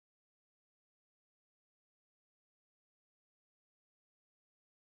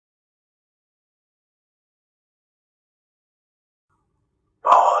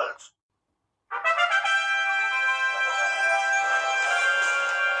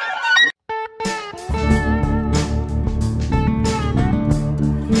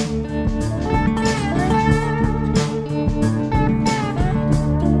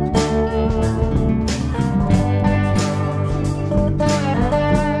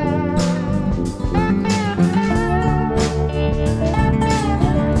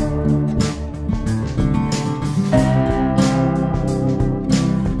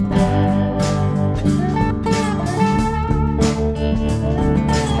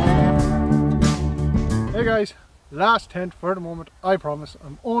Hey guys, last tent for the moment, I promise.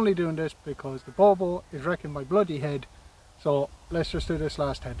 I'm only doing this because the Bobo is wrecking my bloody head. So let's just do this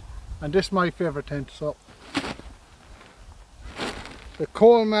last tent. And this is my favourite tent. So the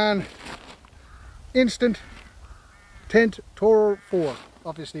Coleman Instant Tourer 4.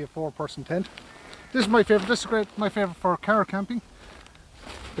 Obviously a 4-person tent. This is my favourite. This is great. My favourite for car camping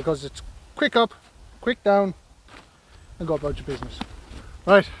because it's quick up, quick down, and go about your business.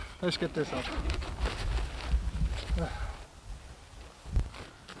 Right, let's get this up.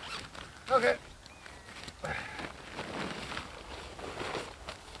 Okay.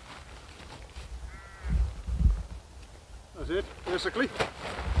 That's it, basically.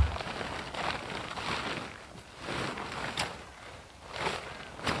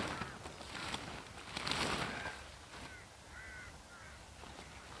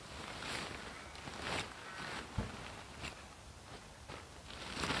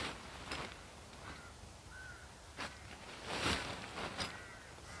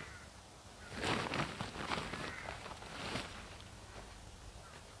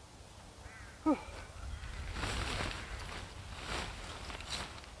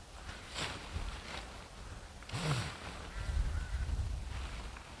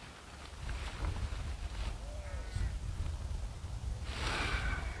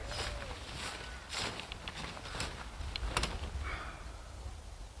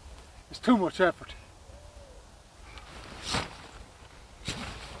 It's too much effort.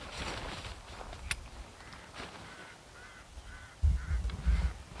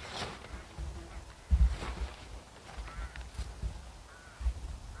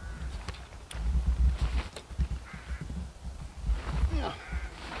 Yeah.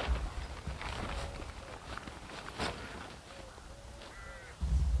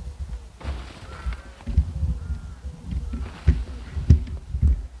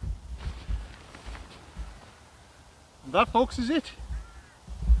 And that, folks, is it.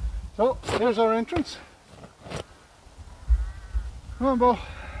 So there's our entrance. Come on, Bo.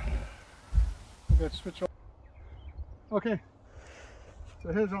 Okay, switch off. Okay,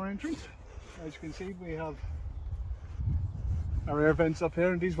 so here's our entrance. As you can see, we have our air vents up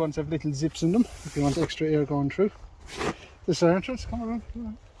here, and these ones have little zips in them if you want extra air going through. This is our entrance. Come on, come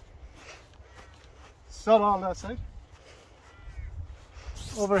on. Sod all that side.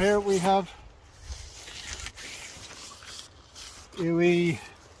 Over here we have a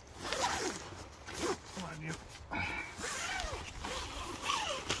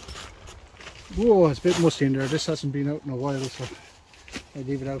whoa, it's a bit musty in there. This hasn't been out in a while, so I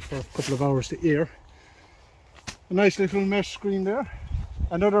leave it out for a couple of hours to air. A nice little mesh screen there.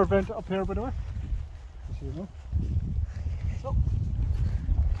 Another vent up here, by the way, as you know. So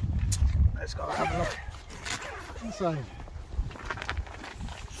let's go have a look inside.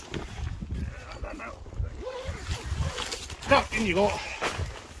 Now, in you go.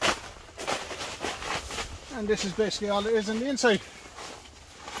 And this is basically all it is on the inside.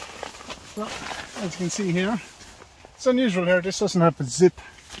 So, as you can see here, it's unusual here, this doesn't have a zip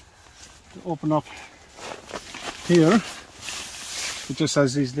to open up here. It just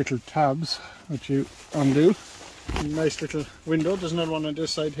has these little tabs that you undo. A nice little window. There's another one on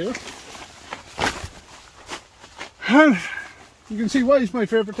this side here. And you can see why it's my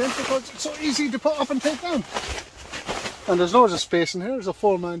favourite tent, because it's so easy to put up and take down. And there's loads of space in here. There's a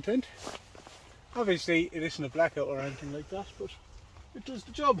 4-man tent. Obviously it isn't a blackout or anything like that, but it does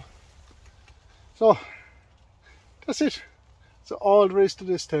the job. So that's it. So all there is to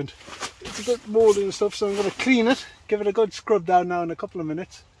this tent. It's a bit mouldy and stuff, so I'm going to clean it, give it a good scrub down now in a couple of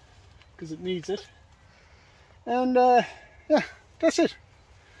minutes, because it needs it. And yeah, that's it.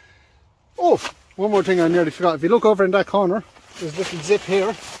 Oh, one more thing I nearly forgot. If you look over in that corner, there's a little zip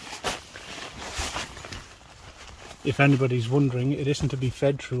here. If anybody's wondering, it isn't to be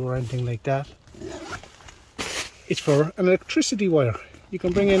fed through or anything like that. It's for an electricity wire. You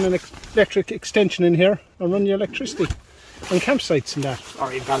can bring in an electric extension in here and run your electricity on campsites and that.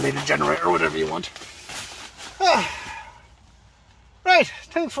 Or you've got a little generator or whatever you want. Right,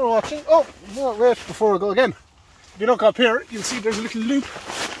 thanks for watching. Oh, no, wait, before I go again. If you look up here, you'll see there's a little loop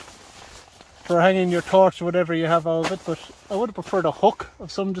for hanging your torch or whatever you have out of it. But I would have preferred a hook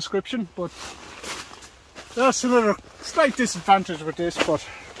of some description, but that's another slight disadvantage with this, but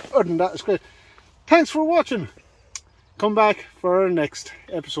other than that, it's great. Thanks for watching. Come back for our next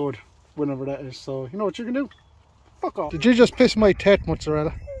episode, whenever that is. So, you know what you can do? Fuck off. Did you just piss my tent,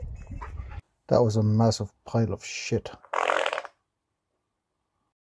 mozzarella? That was a massive pile of shit.